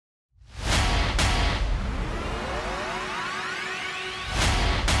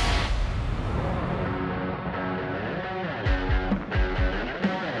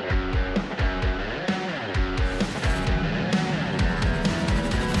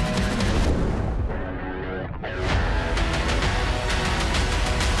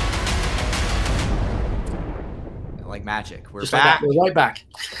like magic. We're Just back. Like that. We're right back.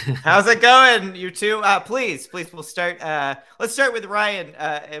 How's it going, you two? Please, we'll start. Let's start with Ryan,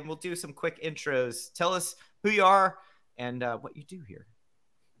 and we'll do some quick intros. Tell us who you are and what you do here.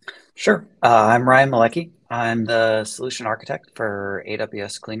 Sure. I'm Ryan Malecki. I'm the solution architect for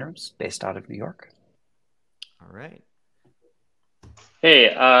AWS Clean Rooms based out of New York. All right.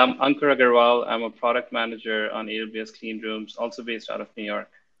 Hey, I'm Ankur Agarwal. I'm a product manager on AWS Clean Rooms, also based out of New York.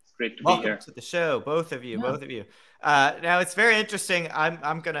 It's great to be here. Welcome to the show, both of you. Now, it's very interesting.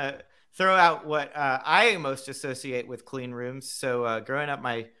 I'm going to throw out what I most associate with clean rooms. So growing up,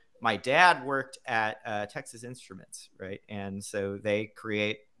 my dad worked at Texas Instruments, right? And so they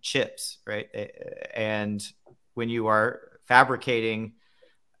create chips, right? And when you are fabricating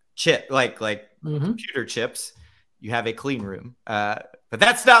computer chips, you have a clean room. But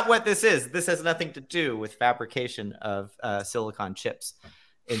that's not what this is. This has nothing to do with fabrication of silicon chips.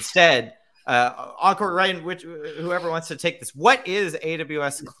 Instead, Encore, Ryan, whoever wants to take this, what is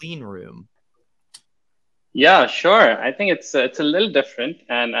AWS Clean Room? Yeah, sure. I think it's a little different,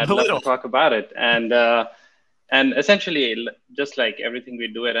 and I'd love to talk about it. And essentially, just like everything we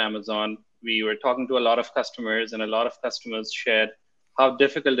do at Amazon, we were talking to a lot of customers, and a lot of customers shared how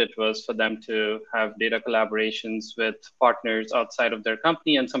difficult it was for them to have data collaborations with partners outside of their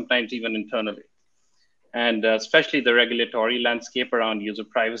company and sometimes even internally. And especially the regulatory landscape around user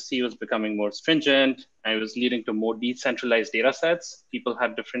privacy was becoming more stringent, and it was leading to more decentralized data sets. People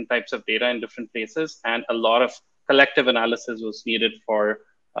had different types of data in different places, and a lot of collective analysis was needed for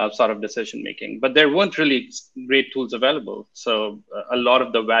sort of decision making. But there weren't really great tools available. So a lot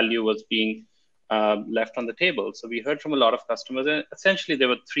of the value was being left on the table. So we heard from a lot of customers, and essentially there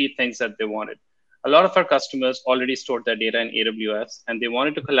were three things that they wanted. A lot of our customers already stored their data in AWS, and they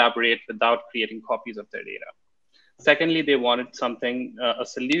wanted to collaborate without creating copies of their data. Secondly, they wanted something, a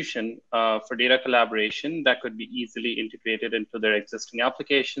solution for data collaboration that could be easily integrated into their existing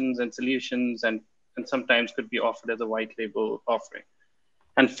applications and solutions, and sometimes could be offered as a white label offering.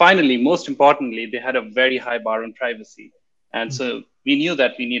 And finally, most importantly, they had a very high bar on privacy. And so we knew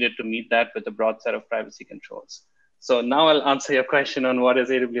that we needed to meet that with a broad set of privacy controls. So now I'll answer your question on what is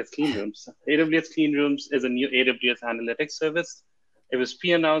AWS Clean Rooms. AWS Clean Rooms is a new AWS analytics service. It was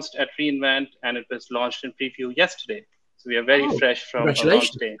pre-announced at reInvent, and it was launched in preview yesterday. So we are very fresh from a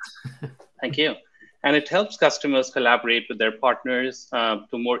launch day. Thank you. And it helps customers collaborate with their partners to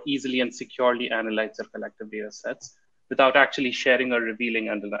more easily and securely analyze their collective data sets without actually sharing or revealing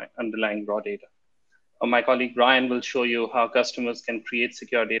underlying raw data. My colleague Ryan will show you how customers can create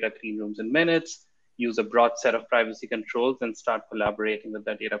secure data clean rooms in minutes, use a broad set of privacy controls, and start collaborating with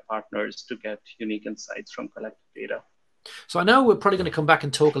their data partners to get unique insights from collected data. So I know we're probably going to come back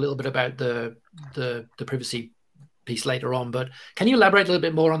and talk a little bit about the privacy piece later on, but can you elaborate a little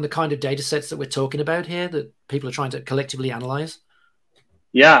bit more on the kind of data sets that we're talking about here that people are trying to collectively analyze?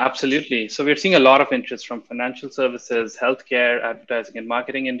 Yeah, absolutely. So we're seeing a lot of interest from financial services, healthcare, advertising and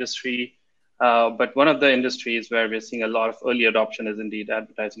marketing industry. But one of the industries where we're seeing a lot of early adoption is indeed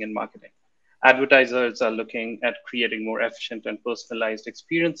advertising and marketing. Advertisers are looking at creating more efficient and personalized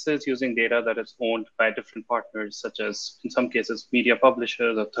experiences using data that is owned by different partners, such as, in some cases, media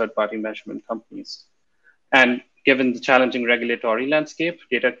publishers or third-party measurement companies. And given the challenging regulatory landscape,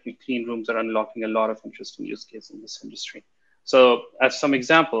 data clean rooms are unlocking a lot of interesting use cases in this industry. So as some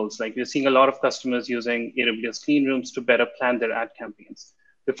examples, like we're seeing a lot of customers using AWS Clean Rooms to better plan their ad campaigns.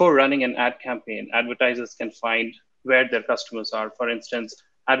 Before running an ad campaign, advertisers can find where their customers are. For instance,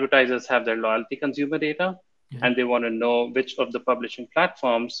 advertisers have their loyalty consumer data, and they want to know which of the publishing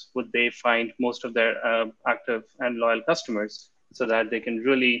platforms would they find most of their active and loyal customers, so that they can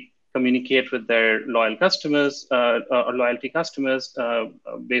really communicate with their loyal customers or loyalty customers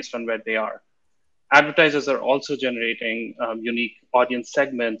based on where they are. Advertisers are also generating unique audience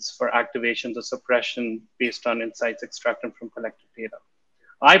segments for activations or suppression based on insights extracted from collected data.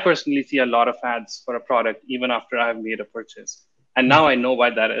 I personally see a lot of ads for a product even after I've made a purchase. And now I know why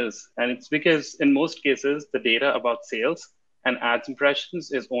that is. And it's because in most cases, the data about sales and ads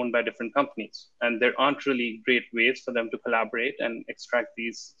impressions is owned by different companies. And there aren't really great ways for them to collaborate and extract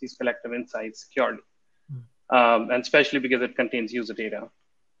these collective insights securely. And especially because it contains user data.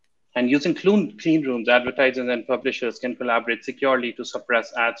 And using clean rooms, advertisers and publishers can collaborate securely to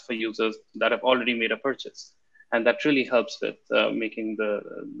suppress ads for users that have already made a purchase. And that really helps with making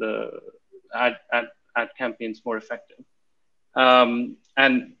the ad campaigns more effective.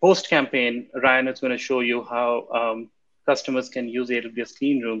 And post-campaign, Ryan is going to show you how customers can use AWS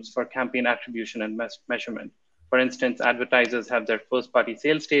Clean Rooms for campaign attribution and measurement. For instance, advertisers have their first-party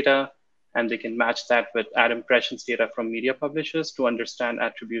sales data, and they can match that with ad impressions data from media publishers to understand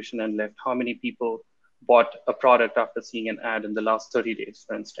attribution and lift, how many people bought a product after seeing an ad in the last 30 days,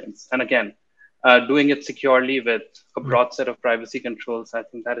 for instance. And again, doing it securely with a broad set of privacy controls, I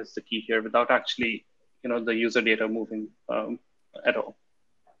think that is the key here, without actually, the user data moving at all.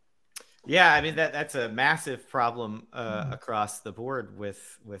 Yeah, I mean that's a massive problem across the board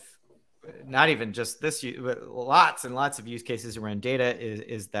with not even just this, but lots and lots of use cases around data.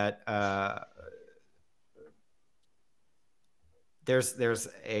 Is that there's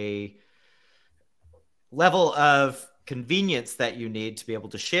a level of convenience that you need to be able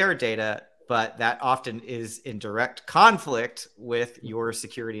to share data, but that often is in direct conflict with your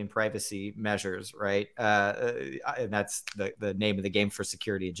security and privacy measures, right? And that's the name of the game for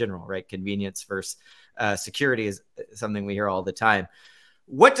security in general, right? Convenience versus security is something we hear all the time.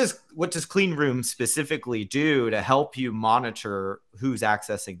 What does Clean Room specifically do to help you monitor who's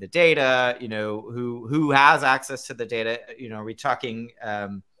accessing the data? Who has access to the data? Are we talking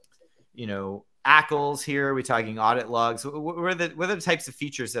ACLs here? Are we talking audit logs? What are the types of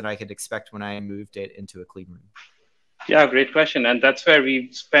features that I could expect when I moved it into a Clean Room? Yeah, great question. And that's where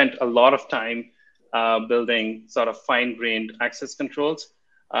we've spent a lot of time building sort of fine-grained access controls.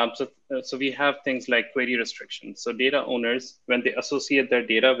 So we have things like query restrictions. So data owners, when they associate their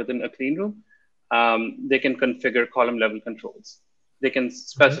data within a Clean Room, they can configure column level controls. They can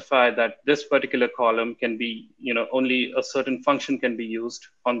specify that this particular column can be, only a certain function can be used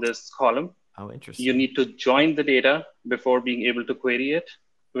on this column. Oh, interesting. You need to join the data before being able to query it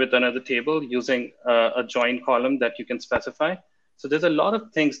with another table using a join column that you can specify. So there's a lot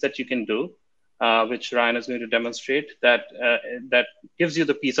of things that you can do, which Ryan is going to demonstrate, that gives you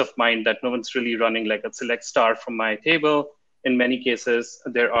the peace of mind that no one's really running like a select star from my table. In many cases,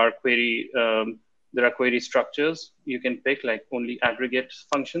 there are query structures you can pick, like only aggregate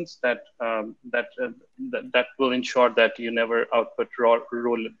functions that will ensure that you never output row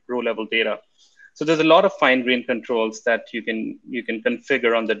level data. So there's a lot of fine-grained controls that you can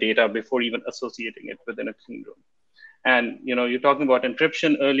configure on the data before even associating it within a Clean Room. And you're talking about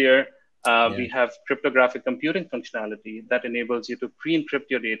encryption earlier. We have cryptographic computing functionality that enables you to pre-encrypt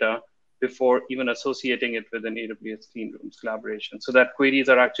your data before even associating it with an AWS Clean Rooms collaboration, so that queries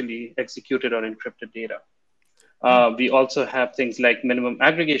are actually executed on encrypted data. We also have things like minimum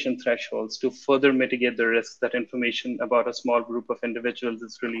aggregation thresholds to further mitigate the risk that information about a small group of individuals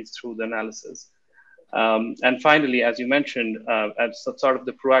is released through the analysis. And finally, as you mentioned, as sort of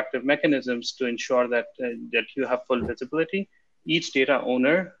the proactive mechanisms to ensure that you have full visibility, each data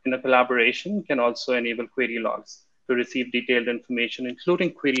owner in a collaboration can also enable query logs to receive detailed information,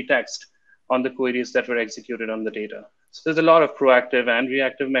 including query text, on the queries that were executed on the data. So there's a lot of proactive and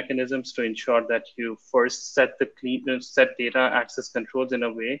reactive mechanisms to ensure that you first set data access controls in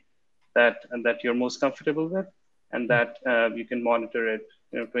a way that you're most comfortable with, and that you can monitor it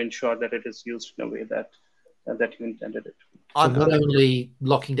to ensure that it is used in a way that you intended it. So not only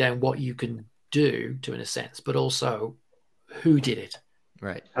locking down what you can do, in a sense, but also who did it,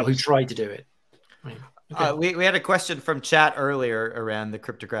 right? Or who tried to do it. Right. Okay. We had a question from chat earlier around the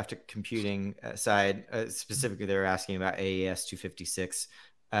cryptographic computing side. Specifically, they were asking about AES 256.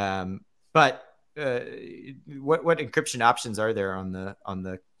 But what encryption options are there on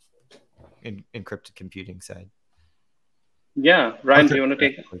the encrypted computing side? Yeah, Ryan, do you want to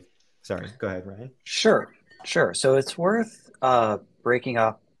take it? Sorry, go ahead, Ryan. Sure. So it's worth breaking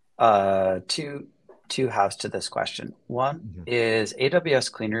up two halves to this question. One is AWS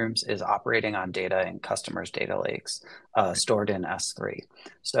Clean Rooms is operating on data in customers' data lakes stored in S3.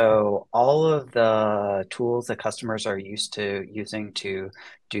 So all of the tools that customers are used to using to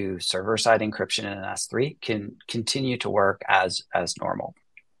do server-side encryption in S3 can continue to work as normal.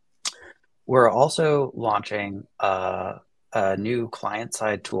 We're also launching a new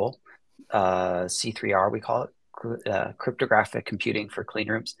client-side tool, C3R we call it, cryptographic computing for Clean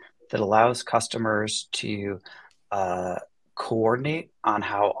Rooms, that allows customers to coordinate on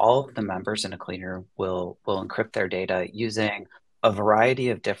how all of the members in a Clean Room will encrypt their data using a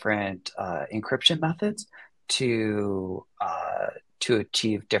variety of different encryption methods to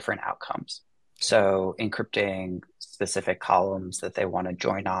achieve different outcomes. So encrypting specific columns that they want to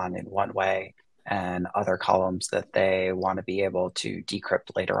join on in one way, and other columns that they want to be able to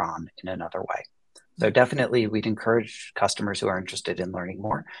decrypt later on in another way. So definitely, we'd encourage customers who are interested in learning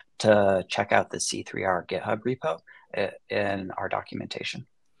more to check out the C3R GitHub repo in our documentation.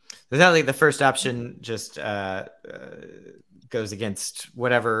 Exactly. The first option just goes against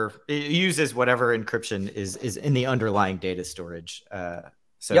whatever, it uses whatever encryption is in the underlying data storage.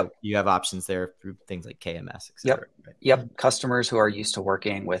 So you have options there through things like KMS, et cetera. Yep. Customers who are used to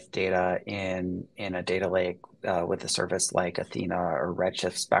working with data in a data lake with a service like Athena or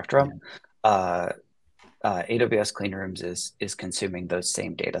Redshift Spectrum, AWS Clean Rooms is consuming those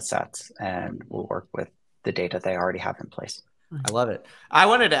same data sets and will work with the data they already have in place. I love it. I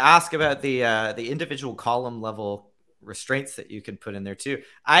wanted to ask about the individual column level restraints that you can put in there too.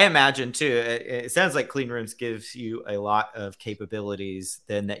 I imagine too, it sounds like Clean Rooms gives you a lot of capabilities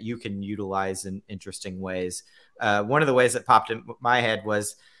then that you can utilize in interesting ways. One of the ways that popped in my head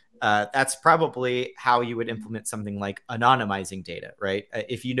was that's probably how you would implement something like anonymizing data, right?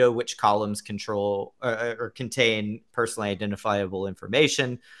 If you know which columns control or contain personally identifiable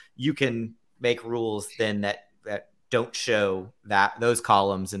information, you can make rules then that don't show those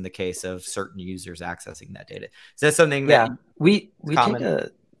columns in the case of certain users accessing that data. Is that something that we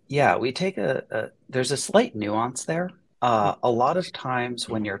take there's a slight nuance there. A lot of times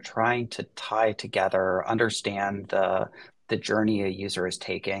when you're trying to tie together, understand the journey a user is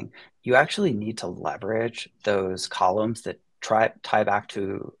taking, you actually need to leverage those columns that tie back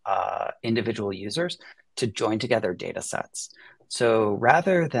to individual users to join together data sets. So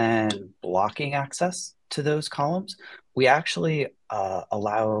rather than blocking access to those columns, we actually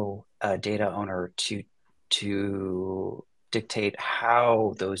allow a data owner to dictate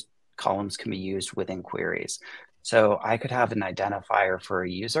how those columns can be used within queries. So I could have an identifier for a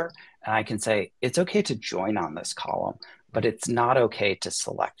user, and I can say, it's okay to join on this column, but it's not okay to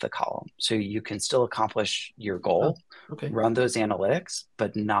select the column. So you can still accomplish your goal, run those analytics,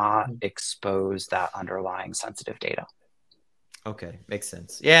 but not expose that underlying sensitive data. Okay, makes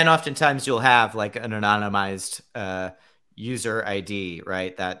sense. Yeah, and oftentimes you'll have like an anonymized user ID,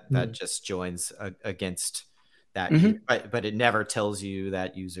 right? That just joins against that, but it never tells you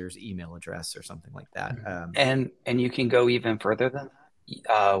that user's email address or something like that. And you can go even further than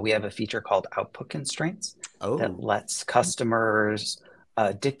that. We have a feature called output constraints that lets customers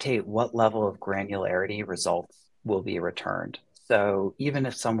dictate what level of granularity results will be returned. So even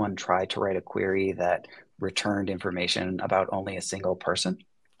if someone tried to write a query that returned information about only a single person,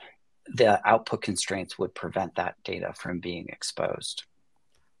 the output constraints would prevent that data from being exposed.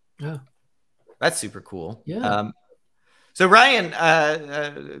 Yeah, that's super cool. Yeah. So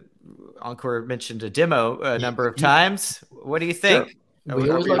Ryan, Encore mentioned a demo a number of times. What do you think? Sure. We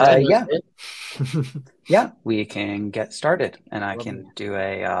always like yeah, we can get started, and I can do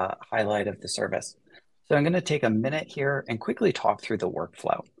a highlight of the service. So I'm going to take a minute here and quickly talk through the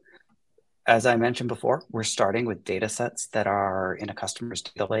workflow. As I mentioned before, we're starting with data sets that are in a customer's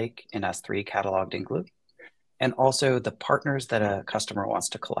data lake in S3 cataloged in Glue, and also the partners that a customer wants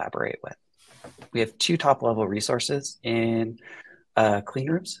to collaborate with. We have two top-level resources in Clean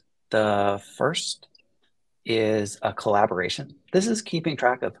Rooms. The first is a collaboration. This is keeping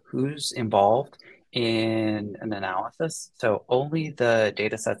track of who's involved in an analysis. So only the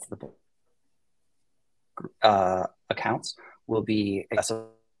data sets, the accounts will be accessible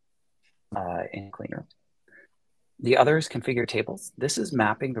in Clean Room. The other is configure tables. This is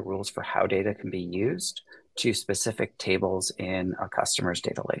mapping the rules for how data can be used to specific tables in a customer's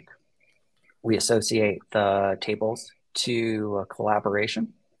data lake. We associate the tables to a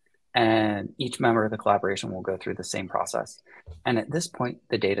collaboration, and each member of the collaboration will go through the same process. And at this point,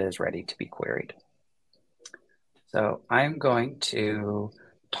 the data is ready to be queried. So I'm going to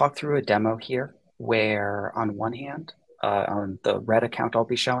talk through a demo here where on one hand, on the red account I'll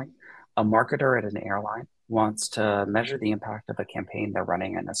be showing, a marketer at an airline wants to measure the impact of a campaign they're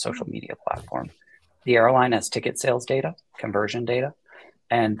running in a social media platform. The airline has ticket sales data, conversion data,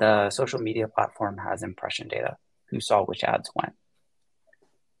 and the social media platform has impression data, who saw which ads went.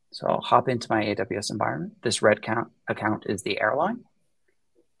 So I'll hop into my AWS environment. This red account is the airline,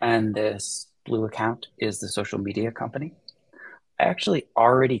 and this blue account is the social media company. I actually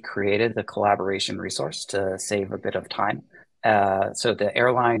already created the collaboration resource to save a bit of time. So the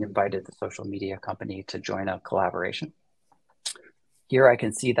airline invited the social media company to join a collaboration. Here I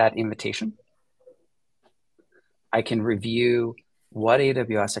can see that invitation. I can review what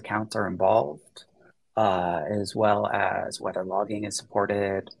AWS accounts are involved, as well as whether logging is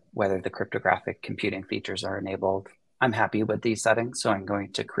supported, whether the cryptographic computing features are enabled. I'm happy with these settings, so I'm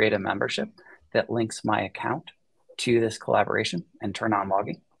going to create a membership that links my account to this collaboration and turn on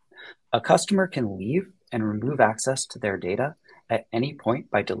logging. A customer can leave and remove access to their data at any point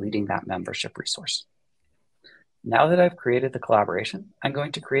by deleting that membership resource. Now that I've created the collaboration, I'm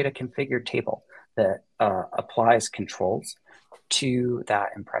going to create a configured table that applies controls to that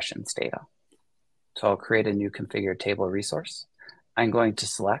impressions data. So I'll create a new configured table resource. I'm going to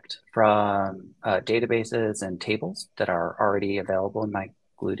select from databases and tables that are already available in my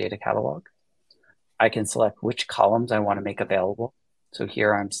Glue data catalog. I can select which columns I want to make available. So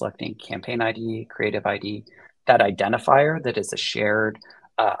here I'm selecting campaign ID, creative ID, that identifier that is a shared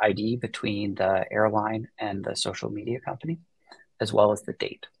ID between the airline and the social media company, as well as the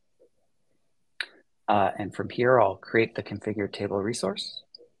date. And from here, I'll create the configured table resource.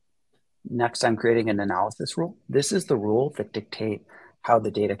 Next, I'm creating an analysis rule. This is the rule that dictates how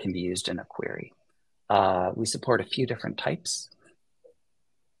the data can be used in a query. We support a few different types.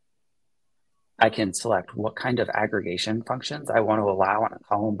 I can select what kind of aggregation functions I want to allow on a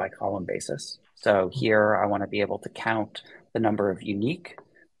column by column basis. So here I want to be able to count the number of unique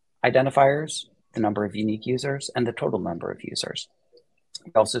identifiers, the number of unique users, and the total number of users.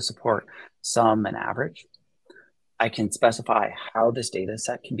 We also support sum and average. I can specify how this data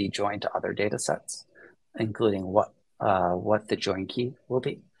set can be joined to other data sets, including what the join key will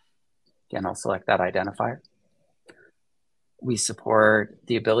be. Again, I'll select that identifier. We support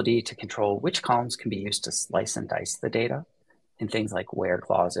the ability to control which columns can be used to slice and dice the data in things like where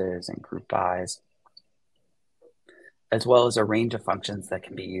clauses and group bys, as well as a range of functions that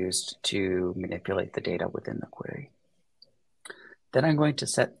can be used to manipulate the data within the query. Then I'm going to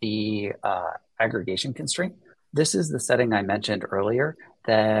set the aggregation constraint. This is the setting I mentioned earlier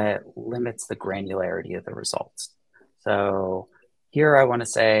that limits the granularity of the results. So here I want to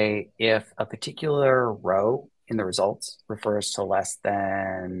say if a particular row in the results refers to less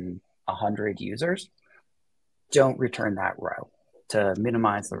than 100 users, don't return that row to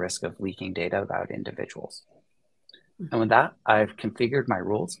minimize the risk of leaking data about individuals. And with that, I've configured my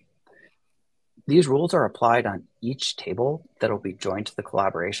rules. These rules are applied on each table that will be joined to the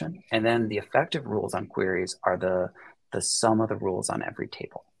collaboration. And then the effective rules on queries are the sum of the rules on every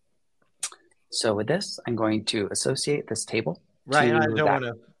table. So with this, I'm going to associate this table. Right, and I don't want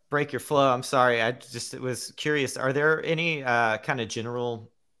to break your flow. I'm sorry. I just was curious. Are there any kind of general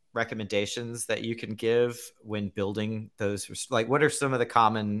recommendations that you can give when building those? Like, what are some of the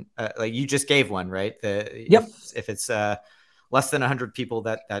common? Like you just gave one, right? Yep. If it's less than 100 people,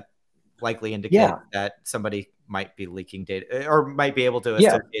 that likely indicate that somebody might be leaking data or might be able to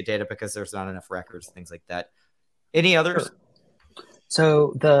associate data because there's not enough records, things like that. Any others? Sure.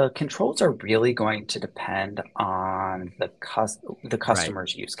 So the controls are really going to depend on the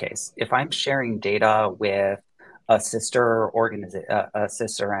customer's use case. If I'm sharing data with a sister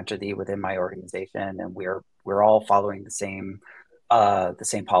entity within my organization, and we're all following the same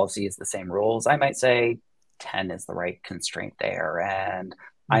policies, the same rules, I might say 10 is the right constraint there, and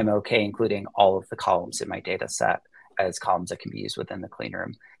I'm okay including all of the columns in my data set as columns that can be used within the clean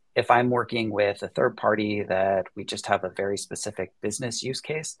room. If I'm working with a third party that we just have a very specific business use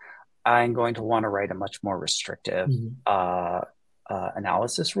case, I'm going to want to write a much more restrictive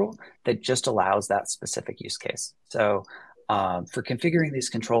analysis rule that just allows that specific use case. So for configuring these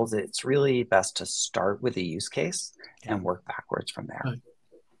controls, it's really best to start with a use case and work backwards from there. Right.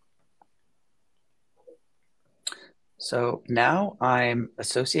 So now I'm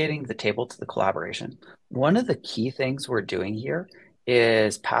associating the table to the collaboration. One of the key things we're doing here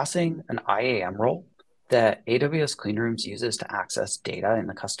is passing an IAM role that AWS Clean Rooms uses to access data in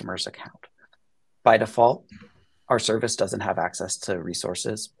the customer's account. By default, our service doesn't have access to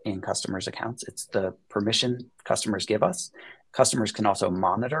resources in customers' accounts. It's the permission customers give us. Customers can also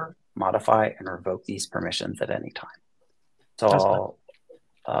monitor, modify, and revoke these permissions at any time. So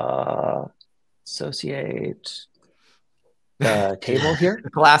I'll associate the table here.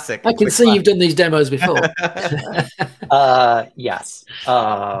 Classic. I can see you've done these demos before. Yes,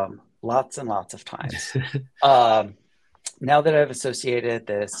 lots and lots of times. Now that I've associated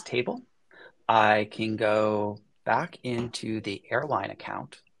this table, I can go back into the airline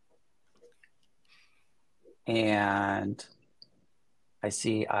account, and I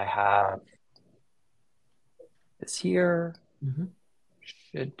see I have this here.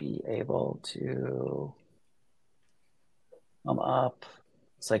 Should be able to come up.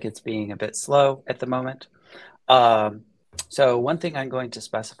 It's like it's being a bit slow at the moment. So one thing I'm going to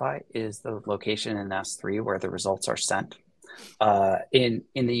specify is the location in S3 where the results are sent. In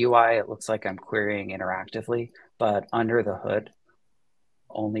the UI, it looks like I'm querying interactively, but under the hood,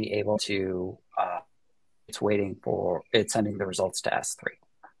 only able to, it's sending the results to S3.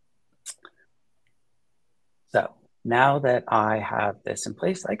 So now that I have this in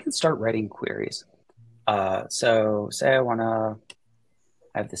place, I can start writing queries. So say I want to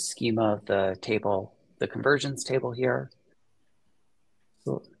have the schema of the table, the conversions table here.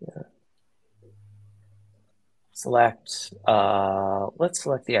 So, let's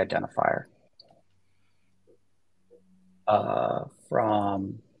select the identifier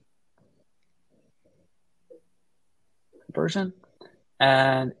from conversion.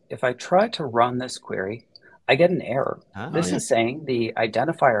 And if I try to run this query, I get an error. This is saying the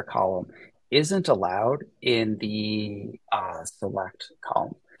identifier column isn't allowed in the select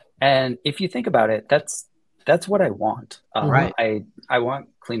column. And if you think about it, that's what I want. Right. I want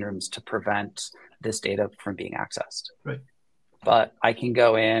clean rooms to prevent this data from being accessed. Right. But I can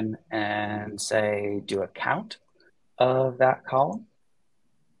go in and say, do a count of that column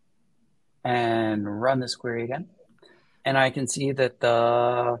and run this query again. And I can see that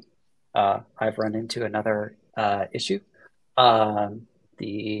I've run into another issue.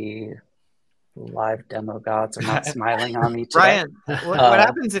 The live demo gods are not smiling on me today. Ryan, what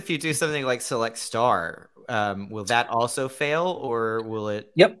happens if you do something like select star? Will that also fail, or will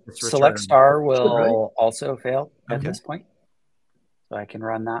it? Yep, select star will also fail at this point. So I can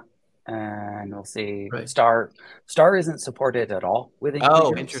run that, and we'll see. Right. Star isn't supported at all within.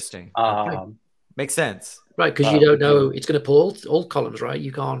 Oh, interesting. Makes sense. Right, because you don't know it's going to pull all columns, right?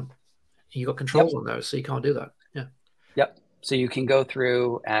 You got controls on those, so you can't do that. Yeah. Yep. So you can go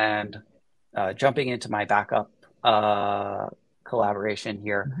through and jumping into my backup collaboration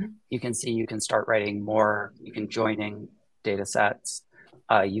here, you can see you can start writing more. You can joining data sets.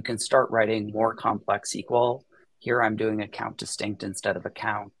 You can start writing more complex SQL. Here I'm doing a count distinct instead of a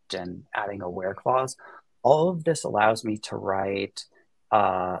count and adding a where clause. All of this allows me to write,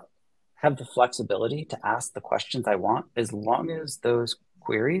 have the flexibility to ask the questions I want, as long as those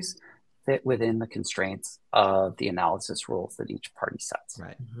queries fit within the constraints of the analysis rules that each party sets.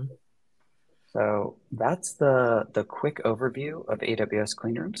 Right. So that's the quick overview of AWS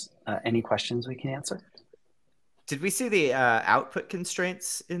Clean Rooms. Any questions we can answer? Did we see the output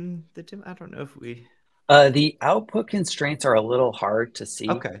constraints in the demo? I don't know if we... The output constraints are a little hard to see.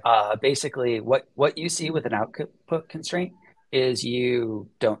 Okay. Basically, what you see with an output constraint is you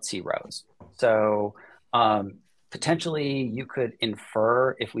don't see rows. So potentially you could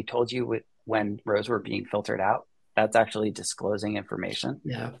infer, if we told you when rows were being filtered out, that's actually disclosing information.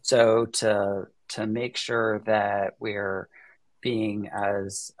 Yeah. So to make sure that we're being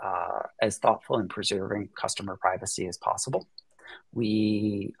as thoughtful in preserving customer privacy as possible,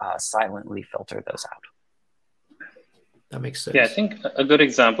 we silently filter those out. That makes sense. Yeah, I think a good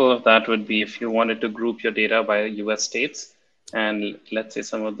example of that would be if you wanted to group your data by US states, and let's say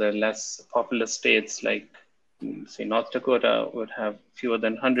some of the less populous states like say North Dakota would have fewer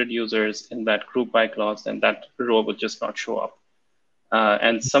than 100 users in that group by clause, and that row would just not show up.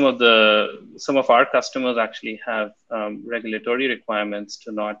 And some of our customers actually have regulatory requirements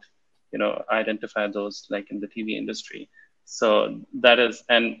to not, identify those, like in the TV industry. So that is,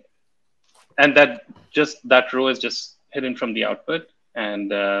 and that row is just hidden from the output,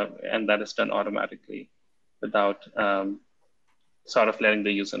 and that is done automatically without sort of letting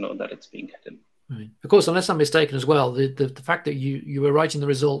the user know that it's being hidden. Right. Of course, unless I'm mistaken as well, the fact that you were writing the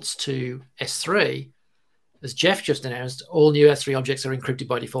results to S3, as Jeff just announced, all new S3 objects are encrypted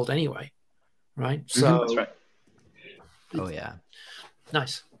by default anyway, right? So that's right. Oh yeah,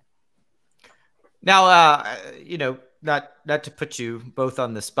 nice. Now, not to put you both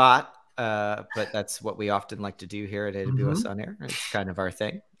on the spot, but that's what we often like to do here at AWS On Air. It's kind of our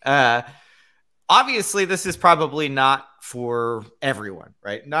thing. Obviously, this is probably not for everyone,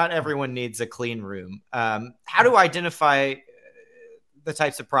 right? Not everyone needs a clean room. How do I identify the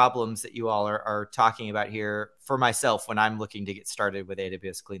types of problems that you all are talking about here for myself when I'm looking to get started with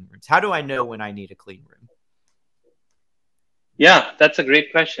AWS Clean Rooms? How do I know when I need a clean room? Yeah, that's a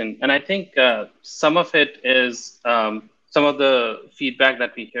great question. And I think some of it is some of the feedback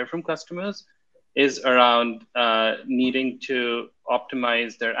that we hear from customers is around needing to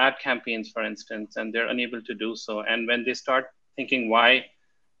optimize their ad campaigns, for instance, and they're unable to do so. And when they start thinking why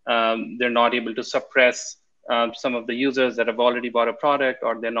they're not able to suppress some of the users that have already bought a product,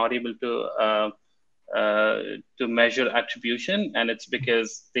 or they're not able to measure attribution, and it's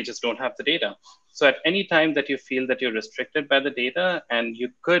because they just don't have the data. So at any time that you feel that you're restricted by the data, and you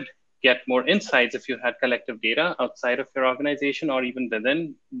could get more insights if you had collective data outside of your organization or even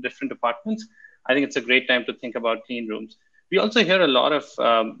within different departments, I think it's a great time to think about clean rooms. We also hear a lot of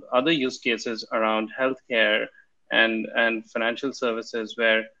other use cases around healthcare and financial services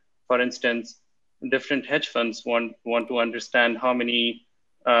where, for instance, different hedge funds want to understand how many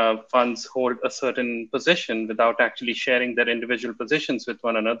funds hold a certain position without actually sharing their individual positions with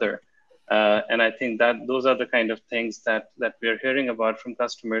one another. And I think that those are the kind of things that we're hearing about from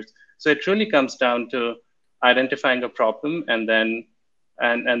customers. So it really comes down to identifying a problem and then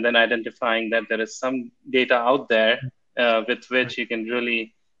identifying that there is some data out there with which you can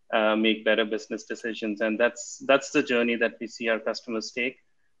really make better business decisions. And that's the journey that we see our customers take.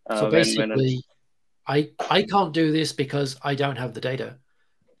 So basically, I can't do this because I don't have the data,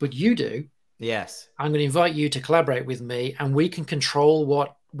 but you do. Yes. I'm going to invite you to collaborate with me, and we can control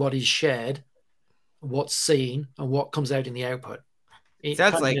what what is shared, what's seen, and what comes out in the output. Sounds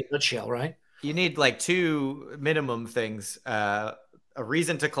kind like of in a nutshell, right? you need like two minimum things: a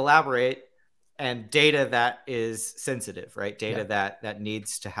reason to collaborate and data that is sensitive, right? Data that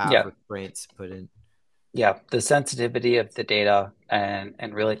needs to have restraints put in. Yeah, the sensitivity of the data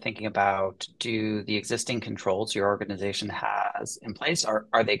and really thinking about, do the existing controls your organization has in place, are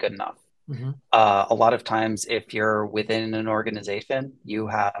they good enough? Mm-hmm. A lot of times, if you're within an organization, you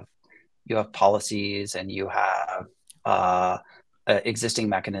have policies and you have existing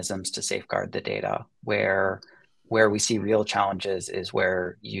mechanisms to safeguard the data. Where we see real challenges is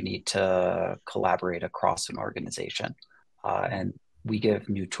where you need to collaborate across an organization, and we give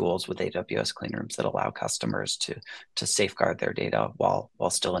new tools with AWS Clean Rooms that allow customers to safeguard their data while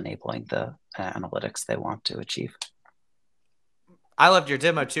still enabling the analytics they want to achieve. I loved your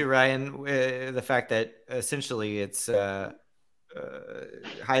demo too, Ryan. The fact that essentially it's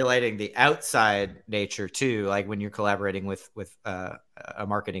highlighting the outside nature too, like when you're collaborating with a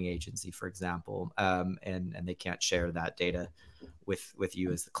marketing agency, for example, and they can't share that data with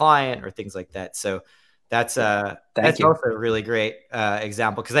you as the client or things like that. So that's also a really great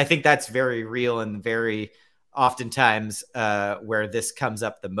example, because I think that's very real and very oftentimes where this comes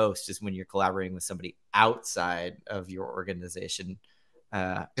up the most is when you're collaborating with somebody outside of your organization.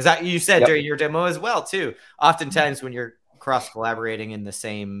 Because you said during your demo as well too, oftentimes when you're cross collaborating in the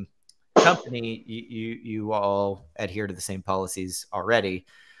same company, you all adhere to the same policies already.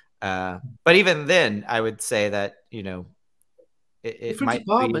 But even then, I would say that it might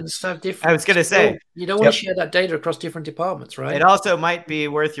departments have different. I was going to say you don't want to share that data across different departments, right? It also might be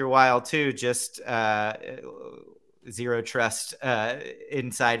worth your while too. Just zero trust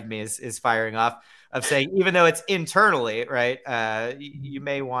inside me is firing off, of saying, even though it's internally, right, you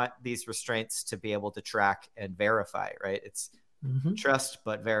may want these restraints to be able to track and verify, right? It's trust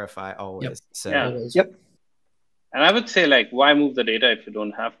but verify always. And I would say, like, why move the data if you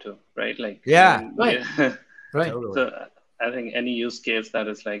don't have to, right? Like, right. Totally. So I think any use case that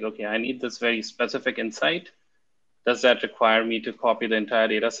is like, okay, I need this very specific insight. Does that require me to copy the entire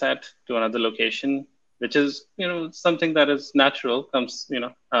data set to another location? Which is, something that is natural, comes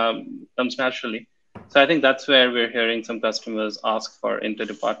naturally. So I think that's where we're hearing some customers ask for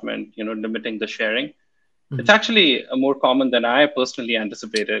interdepartment, limiting the sharing. Mm-hmm. It's actually more common than I personally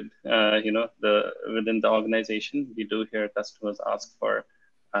anticipated. Within the organization, we do hear customers ask for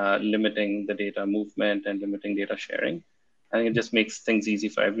limiting the data movement and limiting data sharing. I think it just makes things easy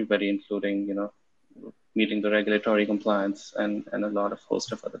for everybody, including, meeting the regulatory compliance and a lot of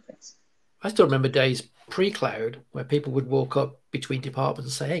host of other things. I still remember days pre-cloud where people would walk up between departments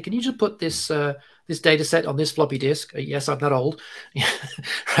and say, "Hey, can you just put this this data set on this floppy disk?" Yes, I'm not old.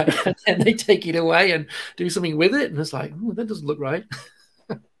 Right? And they take it away and do something with it, and it's like, that doesn't look right.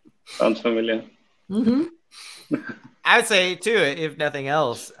 Sounds familiar. Mm-hmm. I would say too, if nothing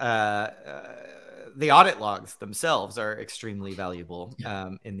else, the audit logs themselves are extremely valuable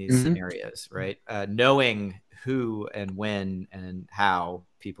in these scenarios, right? Knowing who and when and how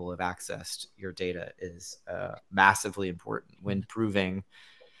people have accessed your data is massively important when proving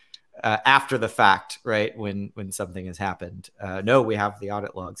after the fact, right? When something has happened, no, we have the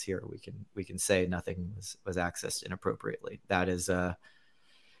audit logs here. We can say nothing was accessed inappropriately. That is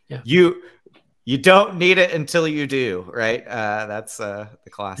you don't need it until you do, right? That's the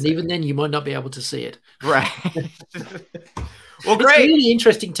classic. And even then, you might not be able to see it. Right. Well, great. It's a really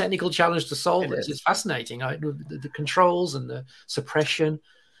interesting technical challenge to solve. It's fascinating. The controls and the suppression.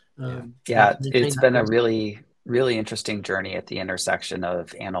 It's been a really, really interesting journey at the intersection of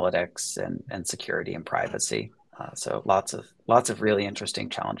analytics and security and privacy. So lots of really interesting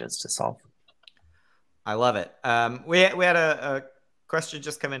challenges to solve. I love it. We had a question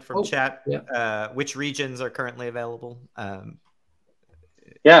just come in from chat. Which regions are currently available?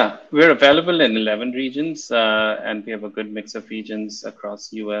 We're available in 11 regions, and we have a good mix of regions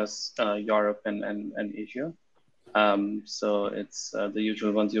across US, Europe, and Asia. So it's the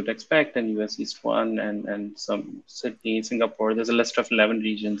usual ones you'd expect, and US East 1 and some Sydney, Singapore. There's a list of 11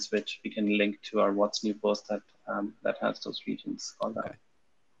 regions which we can link to our What's New post that has those regions called out.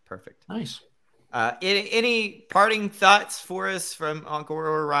 Perfect. Nice. Any parting thoughts for us from Encore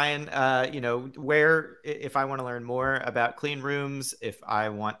or Ryan? Where, if I want to learn more about Clean Rooms, if I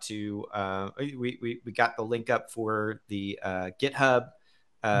want to, we got the link up for the GitHub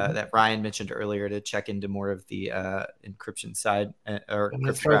that Ryan mentioned earlier to check into more of the encryption side. Or I'm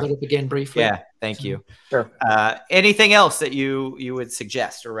going to throw that up again briefly. Yeah, thank you. Sure. Anything else that you would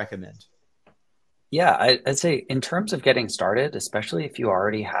suggest or recommend? Yeah, I'd say in terms of getting started, especially if you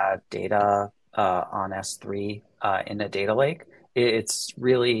already have data on S3 in a data lake, it's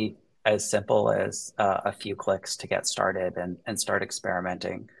really as simple as a few clicks to get started and start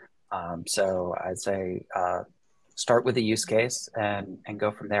experimenting. So I'd say start with a use case and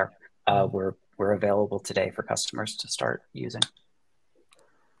go from there. We're available today for customers to start using.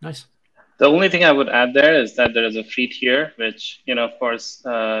 Nice. The only thing I would add there is that there is a free tier, which, of course,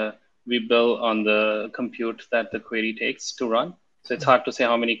 we bill on the compute that the query takes to run. So it's hard to say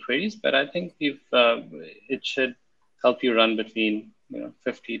how many queries, but I think it should help you run between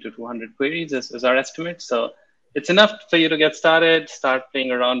 50 to 200 queries is our estimate. So it's enough for you to get started, start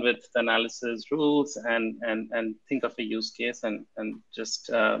playing around with the analysis rules, and think of a use case and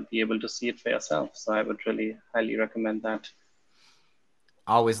just be able to see it for yourself. So I would really highly recommend that.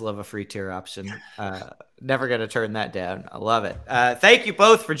 Always love a free tier option. Never going to turn that down. I love it. Thank you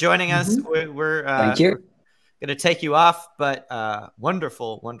both for joining us. We're Thank you. Going to take you off, but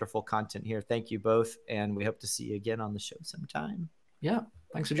wonderful, wonderful content here. Thank you both, and we hope to see you again on the show sometime. Yeah,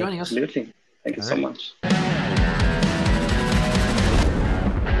 thanks for joining us. Absolutely. Thank you so much.